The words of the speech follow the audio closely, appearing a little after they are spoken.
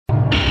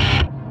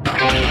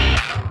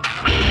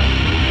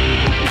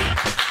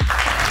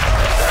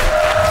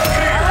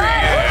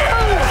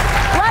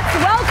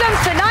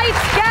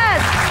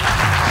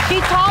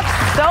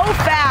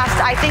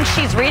I think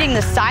she's reading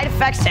the side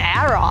effects to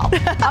Adderall.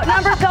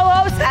 Outnumbered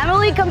co-host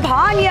Emily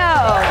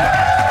Campagno.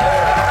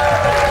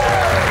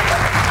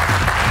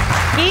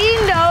 He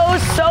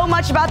knows so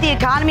much about the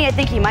economy, I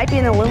think he might be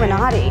in the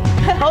Illuminati.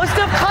 Host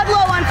of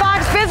Kudlow on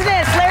Fox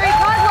Business, Larry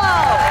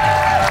Kudlow.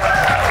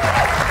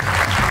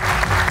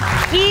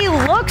 He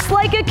looks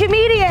like a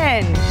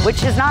comedian,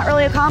 which is not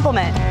really a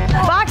compliment.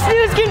 Fox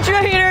News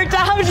contributor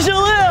Tom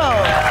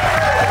Shalhoub.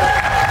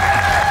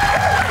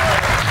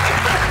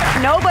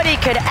 Nobody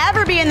could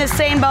ever be in the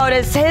same boat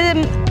as him.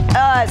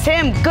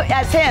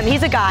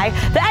 He's a guy.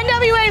 The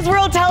NWA's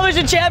World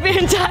Television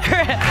Champion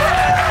Tyrant. Yay!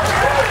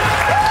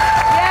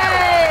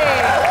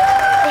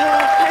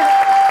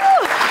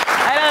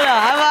 I don't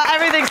know.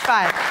 Everything's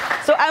fine.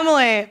 So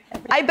Emily,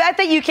 I bet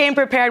that you came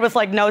prepared with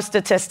like no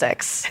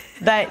statistics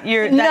that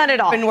None at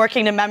all. Been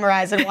working to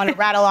memorize and want to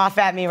rattle off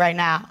at me right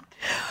now.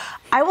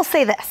 I will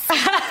say this.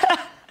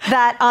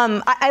 That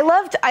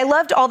I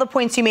loved all the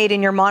points you made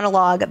in your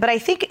monologue, but I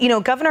think,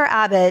 Governor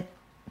Abbott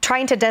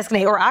trying to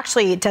designate, or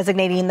actually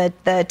designating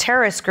the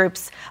terrorist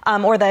groups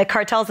or the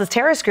cartels as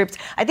terrorist groups,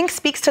 I think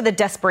speaks to the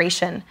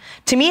desperation.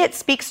 To me, it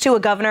speaks to a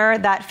governor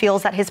that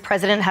feels that his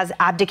president has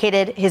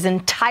abdicated his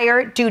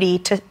entire duty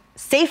to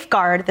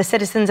safeguard the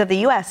citizens of the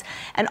U.S.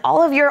 And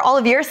all of your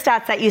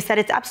stats that you said,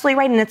 it's absolutely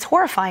right, and it's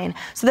horrifying.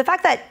 So the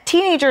fact that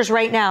teenagers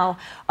right now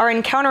are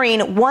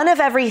encountering one of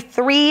every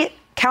 3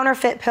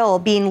 counterfeit pill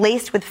being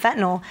laced with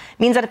fentanyl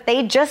means that if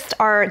they just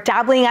are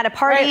dabbling at a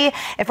party,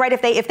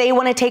 if they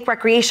want to take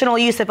recreational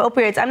use of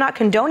opioids, I'm not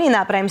condoning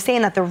that, but I'm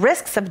saying that the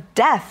risks of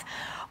death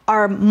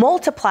are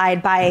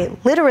multiplied by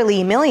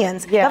literally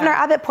millions. Yeah. Governor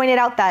Abbott pointed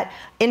out that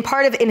in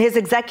his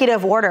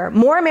executive order,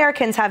 more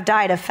Americans have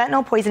died of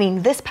fentanyl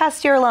poisoning this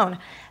past year alone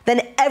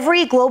than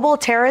every global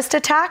terrorist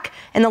attack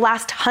in the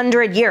last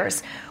 100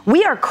 years.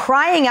 We are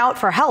crying out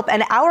for help,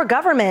 and our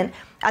government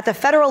at the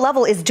federal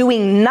level is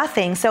doing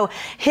nothing. So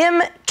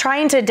him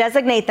trying to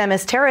designate them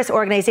as terrorist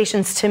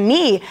organizations, to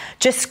me,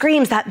 just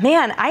screams that,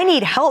 man, I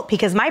need help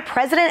because my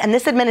president and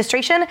this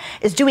administration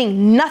is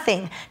doing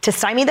nothing to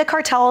stymie the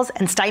cartels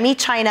and stymie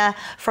China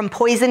from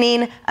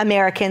poisoning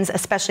Americans,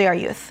 especially our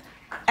youth.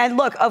 And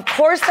look, of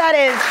course that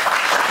is,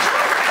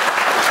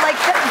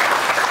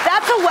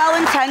 that's a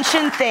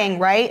well-intentioned thing,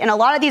 right? And a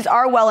lot of these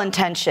are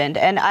well-intentioned.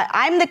 And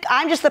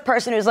I'm just the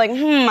person who's like,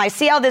 I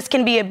see how this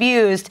can be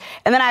abused.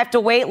 And then I have to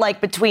wait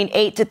between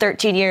 8 to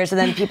 13 years, and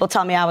then people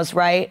tell me I was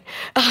right.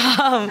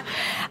 A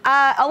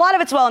lot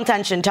of it's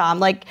well-intentioned, Tom.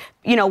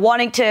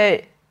 Wanting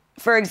to,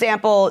 for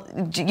example,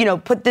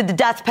 put the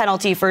death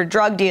penalty for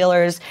drug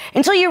dealers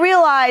until you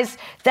realize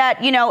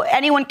that,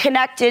 anyone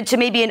connected to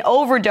maybe an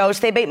overdose,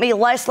 they may be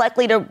less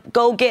likely to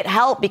go get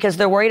help because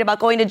they're worried about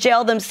going to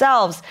jail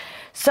themselves.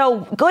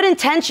 So good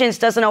intentions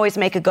doesn't always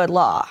make a good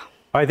law.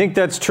 I think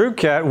that's true,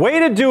 Kat. Way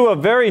to do a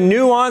very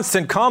nuanced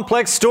and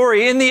complex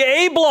story in the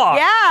A block.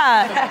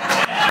 Yeah.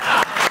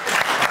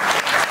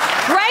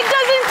 Greg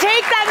doesn't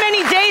take that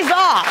many days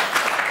off.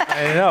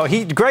 I know.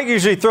 Greg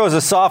usually throws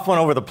a soft one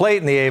over the plate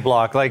in the A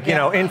block,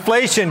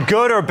 inflation,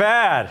 good or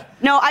bad.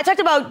 No, I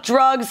talked about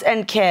drugs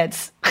and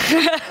kids.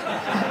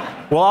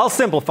 Well, I'll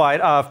simplify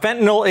it.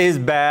 Fentanyl is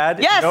bad.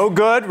 Yes. No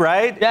good,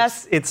 right?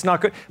 Yes. It's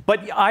not good.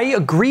 But I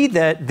agree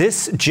that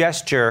this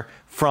gesture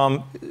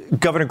from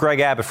Governor Greg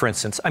Abbott, for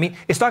instance,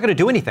 it's not going to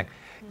do anything.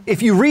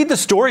 If you read the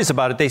stories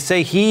about it, they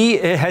say he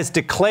has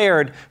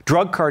declared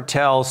drug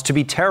cartels to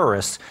be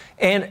terrorists.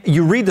 And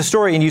you read the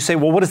story and you say,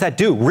 well, what does that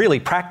do? Really,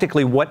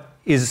 practically, what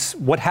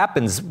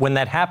happens when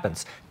that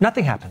happens?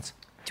 Nothing happens.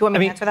 Do you want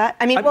me to answer that?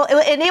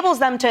 It enables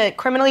them to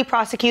criminally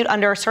prosecute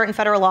under certain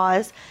federal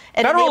laws.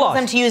 It enables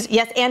them to use,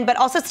 but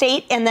also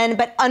state,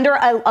 but under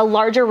a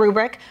larger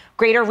rubric,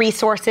 greater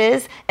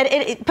resources.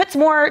 It puts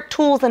more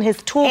tools in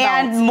his tool belt.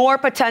 And more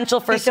potential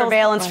for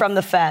surveillance from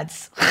the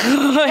feds.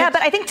 Yeah,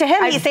 but I think to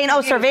him, he's saying,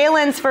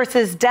 surveillance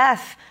versus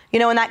death.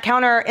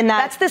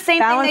 That's the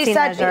same thing they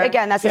said. Measure.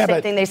 Again, that's the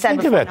same thing they said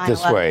before 9/11. Think of it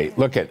this way.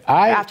 Look,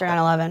 after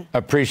 9/11.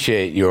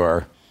 Appreciate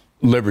your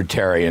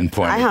libertarian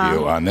point of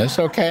view on this.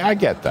 Okay, I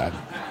get that.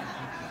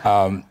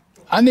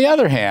 On the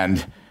other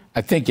hand,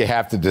 I think you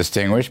have to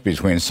distinguish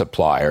between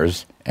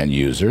suppliers and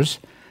users.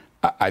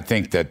 I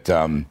think that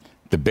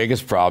the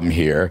biggest problem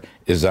here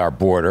is our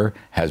border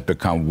has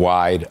become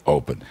wide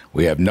open.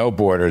 We have no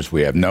borders.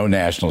 We have no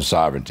national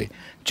sovereignty.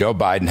 Joe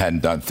Biden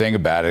hadn't done a thing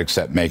about it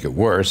except make it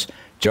worse.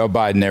 Joe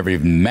Biden never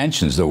even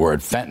mentions the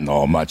word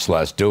fentanyl, much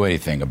less do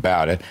anything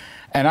about it.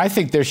 And I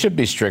think there should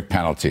be strict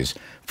penalties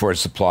for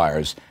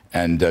suppliers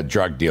and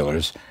drug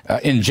dealers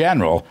in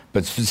general,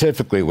 but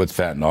specifically with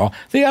fentanyl.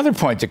 The other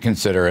point to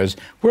consider is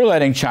we're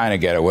letting China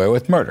get away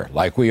with murder,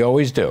 like we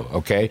always do,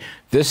 okay?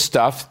 This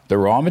stuff, the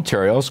raw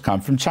materials,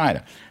 come from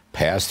China,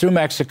 pass through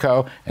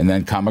Mexico, and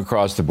then come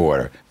across the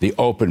border, the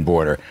open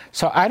border.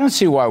 So I don't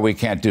see why we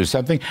can't do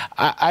something.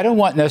 I don't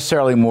want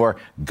necessarily more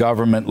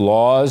government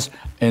laws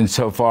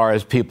insofar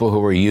as people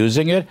who are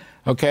using it,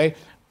 okay?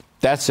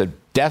 That's a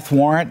death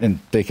warrant and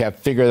they can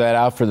figure that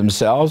out for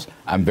themselves.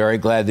 I'm very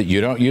glad that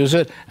you don't use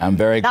it. I'm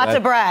very glad. Not to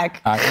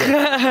brag.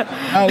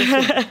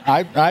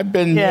 I've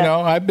been,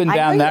 I've been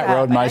down that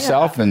road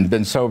myself and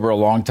been sober a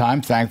long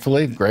time,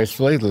 thankfully,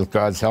 gracefully, with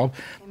God's help.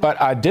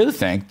 But I do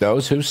think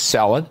those who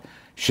sell it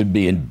should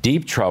be in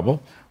deep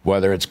trouble,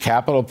 whether it's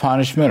capital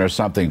punishment or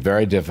something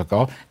very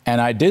difficult.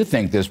 And I do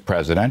think this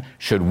president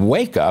should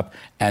wake up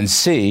and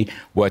see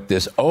what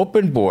this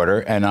open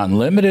border and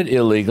unlimited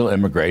illegal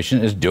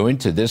immigration is doing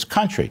to this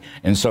country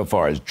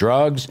insofar as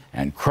drugs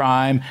and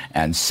crime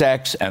and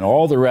sex and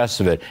all the rest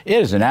of it. It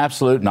is an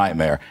absolute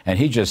nightmare. And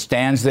he just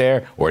stands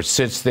there or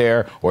sits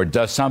there or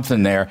does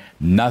something there,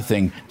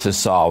 nothing to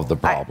solve the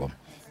problem.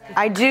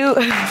 I do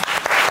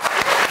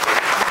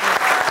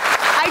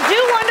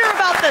wonder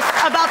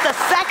about the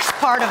sex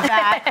part of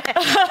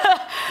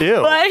that.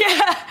 Ew. But,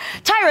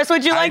 Tyrus,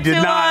 would you like to? I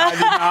did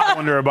not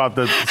wonder about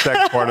the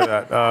sex part of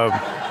that.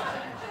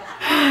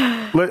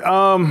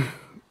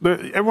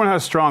 Everyone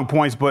has strong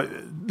points, but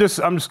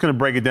I'm just going to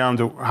break it down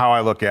to how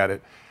I look at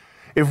it.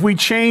 If we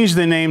change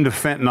the name to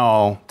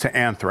fentanyl to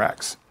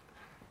anthrax,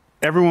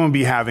 everyone would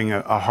be having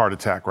a heart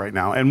attack right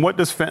now. And what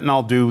does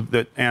fentanyl do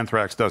that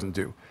anthrax doesn't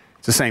do?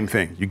 It's the same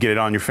thing. You get it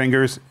on your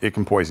fingers, it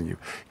can poison you.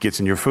 It gets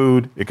in your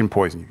food, it can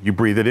poison you. You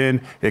breathe it in,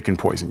 it can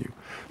poison you.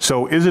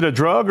 So is it a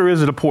drug or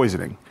is it a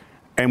poisoning?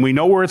 And we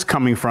know where it's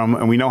coming from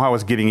and we know how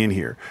it's getting in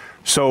here.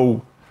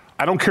 So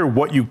I don't care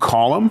what you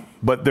call them,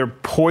 but they're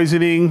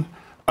poisoning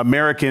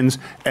Americans.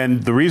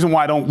 And the reason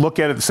why I don't look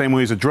at it the same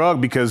way as a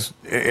drug, because,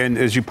 and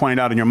as you pointed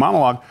out in your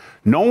monologue,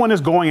 no one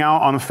is going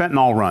out on a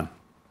fentanyl run.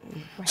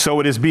 So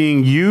it is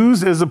being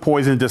used as a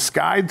poison,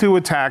 disguised to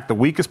attack the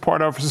weakest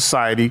part of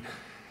society.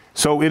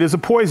 So it is a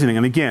poisoning.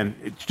 And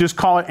again, just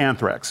call it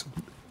anthrax.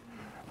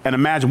 And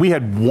imagine we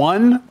had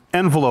one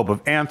envelope of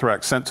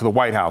anthrax sent to the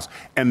White House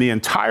and the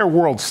entire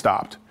world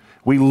stopped.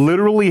 We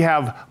literally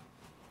have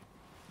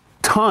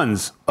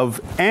tons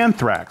of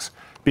anthrax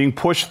being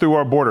pushed through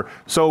our border.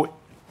 So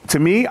to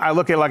me, I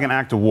look at it like an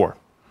act of war.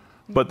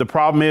 But the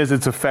problem is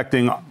it's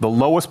affecting the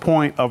lowest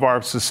point of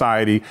our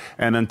society.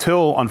 And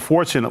until,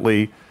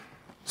 unfortunately,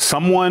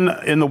 someone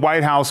in the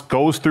White House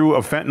goes through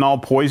a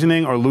fentanyl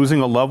poisoning or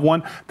losing a loved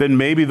one, then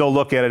maybe they'll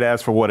look at it as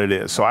for what it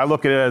is. So I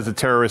look at it as a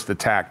terrorist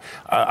attack.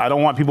 I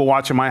don't want people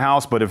watching my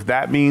house, but if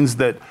that means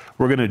that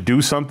we're going to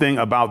do something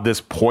about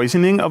this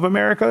poisoning of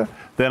America,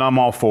 then I'm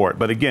all for it.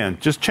 But again,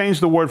 just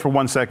change the word for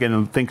 1 second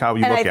and think how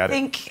you look at it. And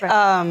I think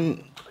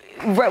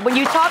when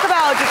you talk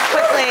about, just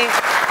quickly,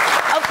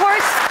 of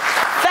course,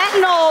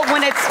 fentanyl,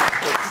 when it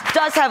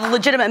does have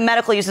legitimate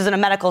medical uses in a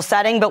medical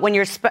setting, but when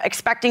you're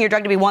expecting your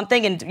drug to be one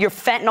thing and your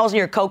fentanyls and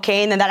your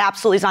cocaine, then that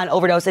absolutely is not an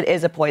overdose. It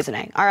is a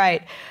poisoning. All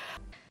right.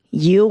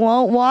 You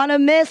won't want to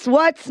miss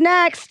what's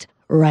next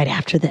right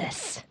after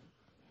this.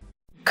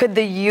 Could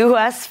the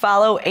U.S.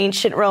 follow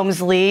ancient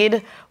Rome's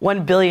lead?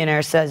 One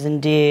billionaire says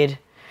indeed.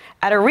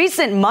 At a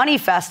recent money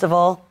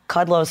festival,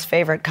 Kudlow's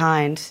favorite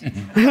kind,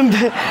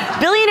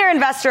 billionaire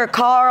investor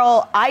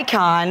Carl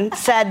Icahn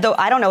said, though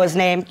I don't know his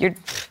name,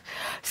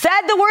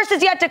 said the worst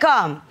is yet to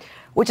come,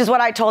 which is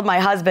what I told my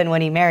husband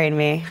when he married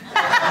me.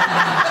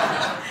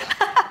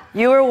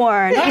 You were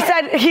warned. He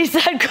said,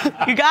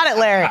 you got it,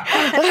 Larry.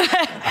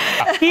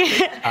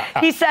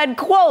 He said,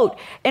 quote,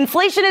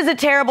 inflation is a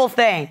terrible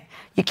thing.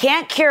 You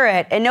can't cure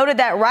it, and noted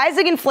that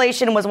rising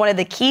inflation was one of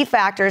the key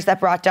factors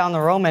that brought down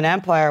the Roman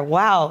Empire.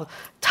 Wow,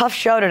 tough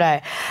show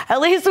today. At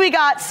least we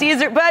got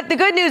Caesar, but the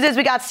good news is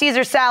we got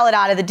Caesar salad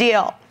out of the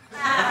deal.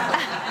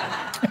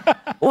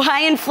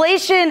 Why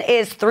inflation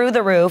is through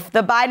the roof,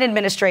 the Biden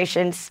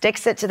administration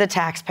sticks it to the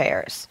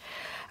taxpayers.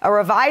 A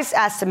revised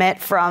estimate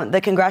from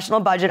the Congressional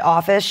Budget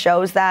Office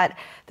shows that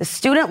the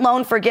student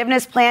loan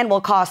forgiveness plan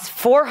will cost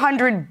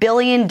 $400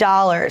 billion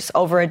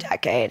over a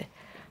decade.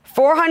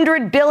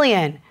 $400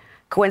 billion.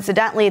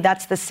 Coincidentally,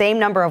 that's the same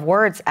number of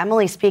words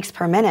Emily speaks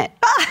per minute.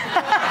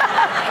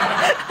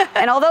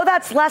 And although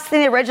that's less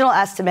than the original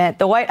estimate,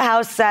 the White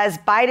House says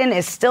Biden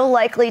is still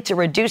likely to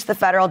reduce the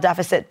federal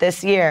deficit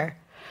this year.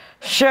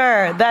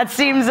 Sure, that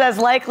seems as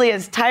likely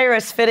as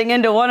Tyrus fitting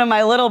into one of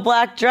my little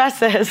black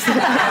dresses.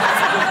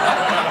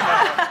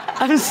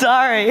 I'm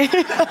sorry.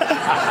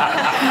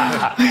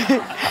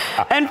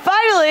 And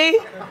finally,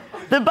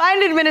 the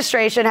Biden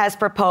administration has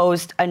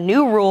proposed a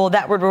new rule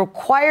that would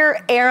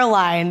require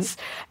airlines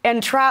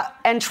and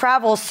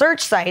travel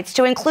search sites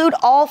to include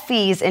all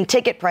fees and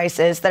ticket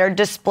prices that are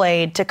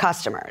displayed to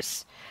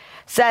customers.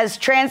 Says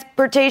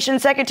Transportation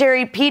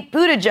Secretary Pete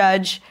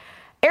Buttigieg,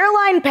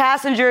 airline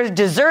passengers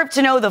deserve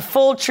to know the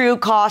full true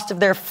cost of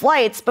their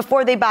flights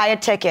before they buy a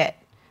ticket.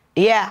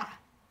 Yeah,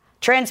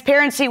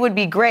 transparency would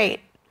be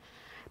great.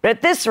 But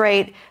at this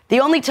rate, the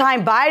only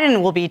time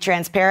Biden will be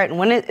transparent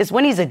is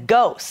when he's a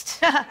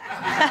ghost.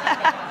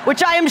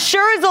 Which I am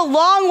sure is a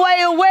long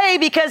way away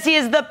because he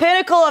is the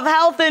pinnacle of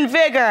health and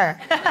vigor.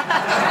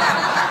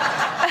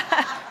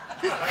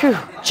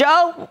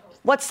 Joe,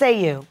 what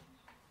say you?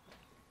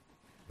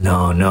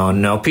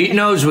 No. Pete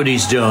knows what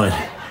he's doing.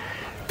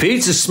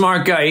 Pete's a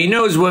smart guy. He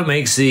knows what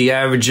makes the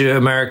average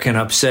American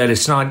upset.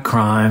 It's not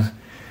crime.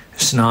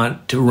 It's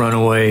not to run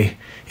away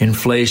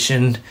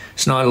inflation.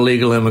 It's not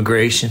illegal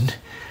immigration.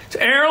 It's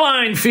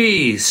airline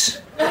fees.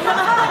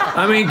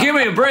 I mean, give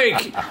me a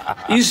break.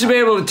 You used to be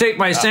able to take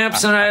my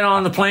Samsonite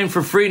on the plane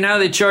for free. Now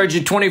they charge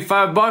you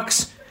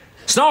 $25.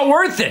 It's not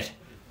worth it.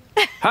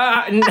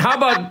 How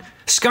about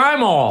Sky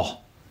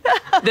Mall?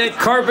 That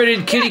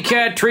carpeted kitty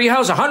cat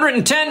treehouse,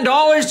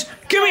 $110?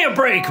 Give me a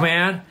break,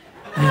 man.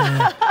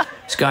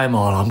 Sky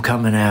Mall, I'm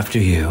coming after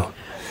you.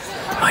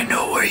 I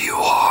know where you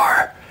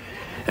are.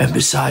 And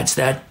besides,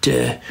 that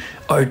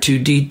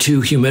R2D2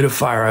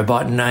 humidifier I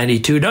bought in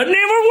 '92 doesn't even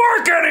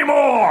work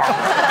anymore.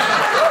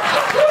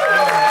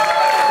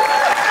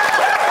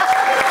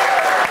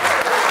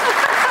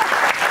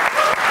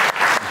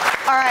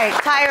 All right,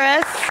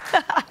 Tyrus.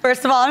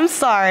 First of all, I'm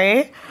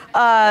sorry.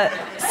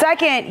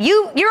 Second,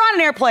 you're on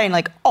an airplane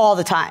like all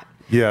the time.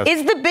 Yes.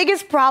 Is the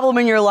biggest problem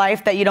in your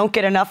life that you don't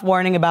get enough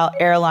warning about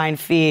airline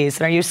fees?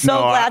 And are you so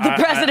glad the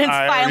president's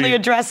finally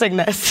addressing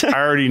this? I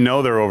already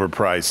know they're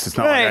overpriced. It's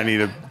not like I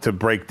need to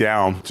break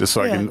down just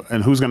so I can.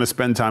 And who's going to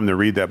spend time to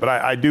read that? But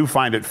I do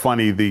find it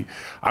funny.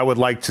 I would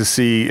like to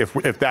see if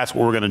that's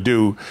what we're going to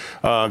do.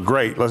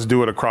 Great, let's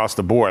do it across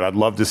the board. I'd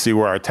love to see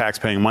where our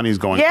taxpaying money is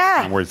going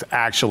and where it's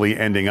actually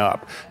ending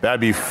up. That'd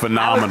be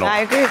phenomenal. I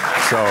agree.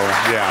 So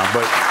yeah,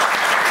 but.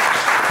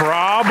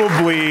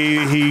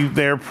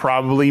 They're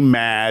probably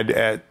mad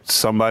at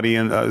somebody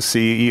in a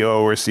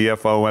CEO or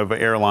CFO of an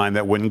airline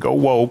that wouldn't go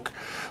woke.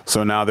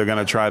 So now they're going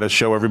to try to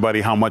show everybody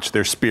how much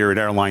their Spirit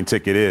airline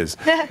ticket is.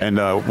 And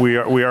we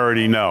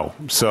already know.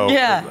 So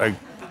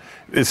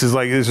this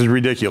is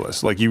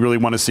ridiculous. Like, you really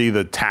want to see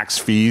the tax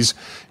fees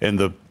and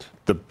the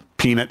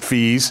peanut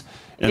fees.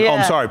 And,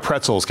 I'm sorry,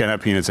 pretzels can't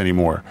have peanuts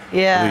anymore.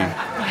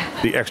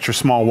 Yeah. The extra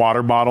small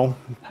water bottle,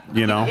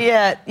 you know?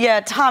 Yeah,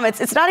 Tom,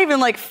 it's not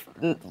even like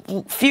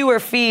fewer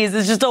fees.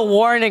 It's just a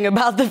warning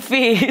about the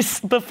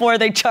fees before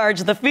they charge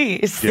the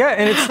fees. Yeah,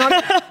 and it's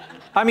not...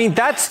 I mean,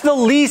 that's the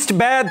least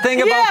bad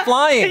thing about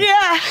flying.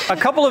 Yeah. A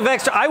couple of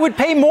extra... I would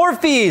pay more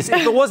fees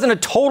if it wasn't a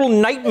total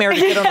nightmare to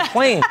get on a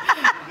plane.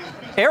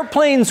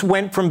 Airplanes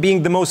went from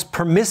being the most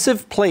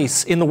permissive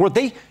place in the world.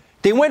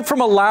 They went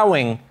from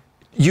allowing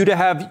you to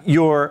have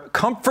your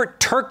comfort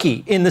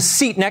turkey in the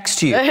seat next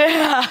to you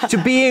to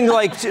being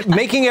like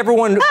making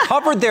everyone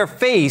cover their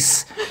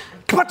face.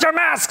 Put your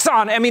masks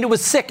on. I mean, it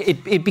was sick.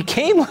 It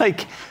became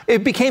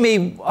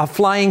a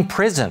flying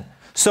prison.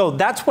 So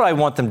that's what I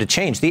want them to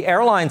change. The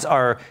airlines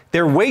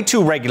they're way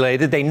too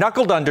regulated. They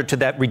knuckled under to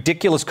that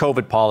ridiculous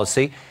COVID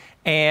policy.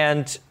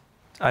 And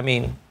I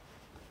mean,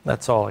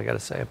 that's all I got to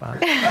say about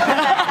it.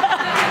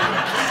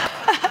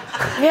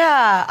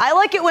 Yeah, I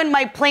like it when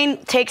my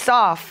plane takes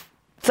off.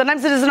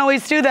 Sometimes it doesn't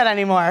always do that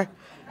anymore.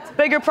 It's a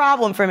bigger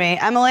problem for me.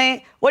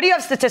 Emily, what do you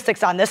have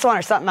statistics on, this one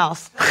or something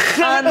else?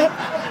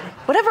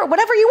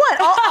 Whatever you want.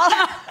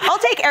 I'll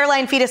take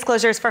airline fee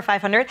disclosures for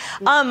 $500.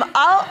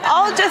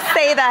 I'll just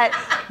say that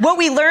what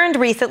we learned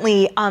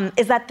recently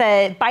is that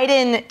the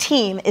Biden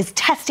team is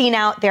testing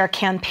out their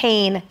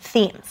campaign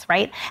themes,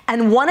 right?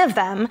 And one of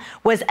them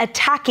was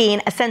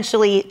attacking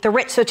essentially the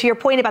rich. So to your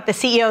point about the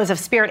CEOs of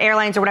Spirit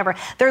Airlines or whatever,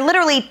 they're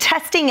literally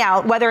testing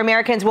out whether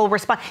Americans will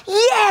respond.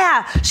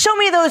 Yeah, show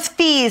me those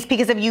fees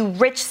because of you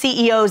rich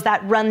CEOs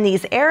that run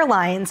these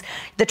airlines,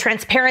 the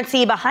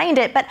transparency behind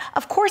it. But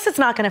of course it's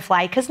not going to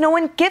fly because no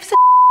one gives a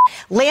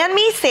land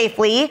me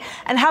safely,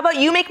 and how about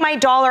you make my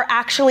dollar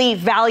actually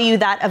value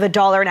that of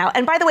 $1 now?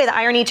 And by the way, the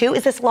irony too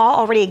is this law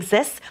already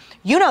exists.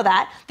 You know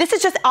that. This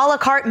is just a la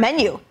carte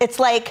menu. It's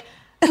like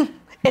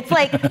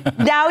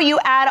now you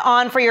add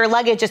on for your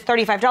luggage is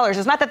 $35.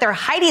 It's not that they're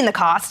hiding the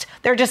cost.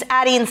 They're just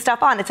adding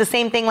stuff on. It's the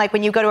same thing like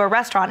when you go to a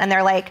restaurant and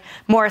they're like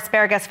more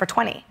asparagus for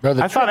 $20.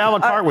 I thought a la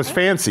carte was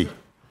fancy.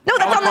 No,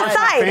 that's on the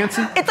side.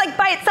 Fancy? It's like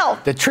by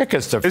itself. The trick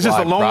is to fly It's just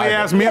a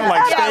lonely-ass meal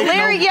like steak.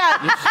 Larry,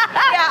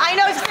 I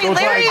know.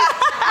 Larry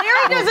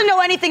doesn't know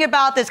anything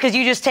about this because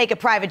you just take a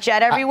private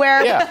jet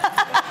everywhere.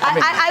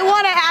 I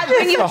want to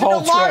bring you to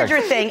the larger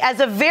thing. As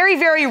a very,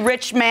 very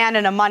rich man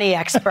and a money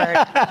expert,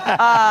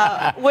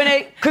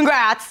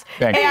 congrats.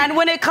 And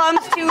when it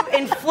comes to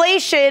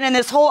inflation and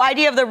this whole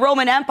idea of the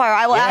Roman Empire,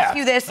 I will ask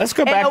you this. Let's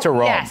go back to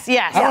Rome. Yes.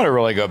 I want to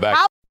really go back.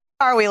 How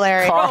are we,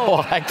 Larry?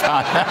 Carl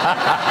Icahn.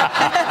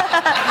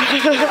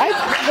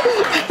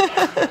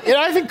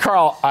 I think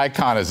Carl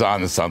Icahn is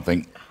on to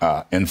something.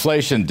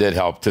 Inflation did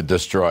help to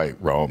destroy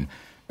Rome.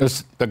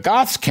 The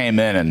Goths came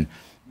in and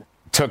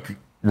took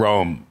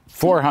Rome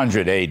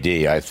 400 AD,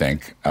 I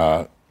think.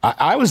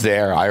 I was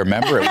there. I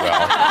remember it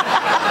well.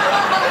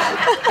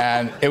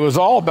 And it was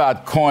all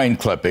about coin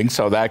clipping,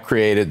 so that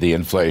created the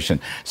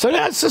inflation. So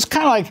that's just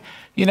kind of like,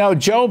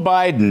 Joe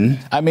Biden,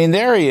 I mean,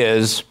 there he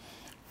is,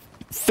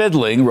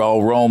 fiddling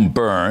while Rome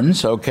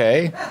burns,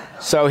 okay?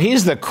 So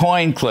he's the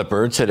coin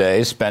clipper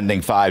today,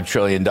 spending $5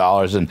 trillion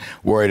and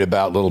worried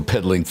about little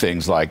piddling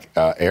things like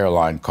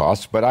airline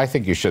costs. But I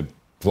think you should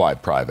fly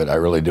private. I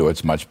really do.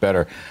 It's much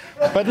better.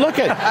 But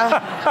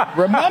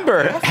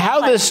remember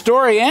how this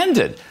story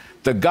ended.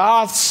 The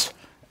Goths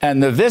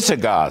and the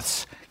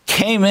Visigoths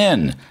came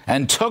in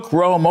and took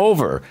Rome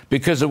over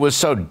because it was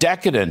so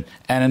decadent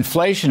and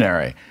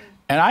inflationary.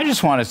 And I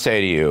just want to say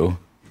to you,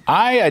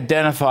 I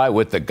identify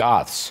with the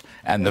Goths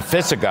and the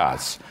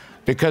Visigoths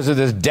because of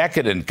this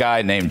decadent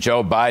guy named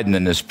Joe Biden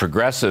and this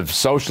progressive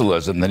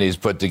socialism that he's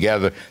put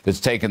together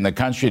that's taken the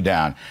country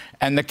down.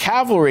 And the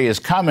cavalry is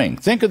coming.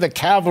 Think of the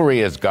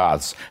cavalry as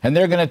Goths, and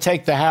they're going to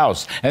take the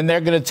House, and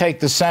they're going to take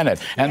the Senate,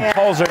 and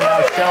polls are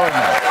now showing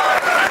that.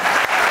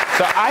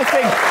 So I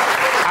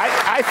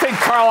think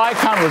Carl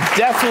Icahn was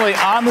definitely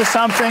onto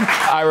something.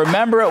 I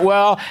remember it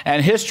well,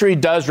 and history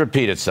does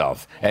repeat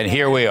itself. And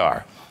here we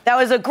are. That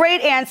was a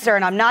great answer,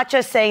 and I'm not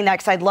just saying that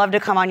because I'd love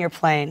to come on your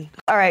plane.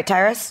 All right,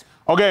 Tyrus?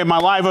 Okay, my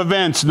live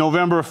events.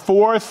 November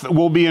 4th,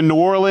 we'll be in New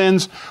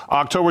Orleans.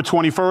 October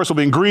 21st, we'll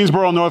be in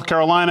Greensboro, North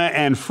Carolina,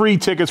 and free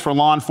tickets for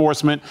law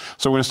enforcement.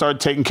 So we're going to start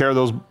taking care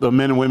of the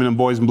men and women and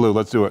boys in blue.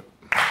 Let's do it.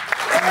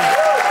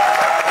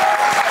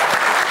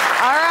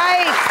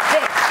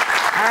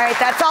 All right,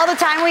 that's all the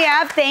time we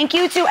have. Thank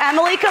you to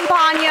Emily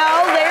Campagno,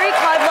 Larry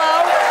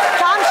Kudlow,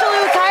 Tom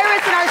Shalhoub,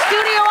 Tyrus, and our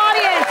studio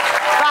audience.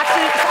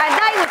 Roxy at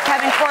Night with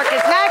Kevin Cork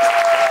is next.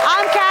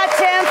 I'm Kat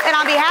Timpf, and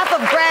on behalf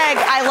of Greg,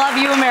 I love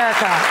you,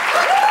 America.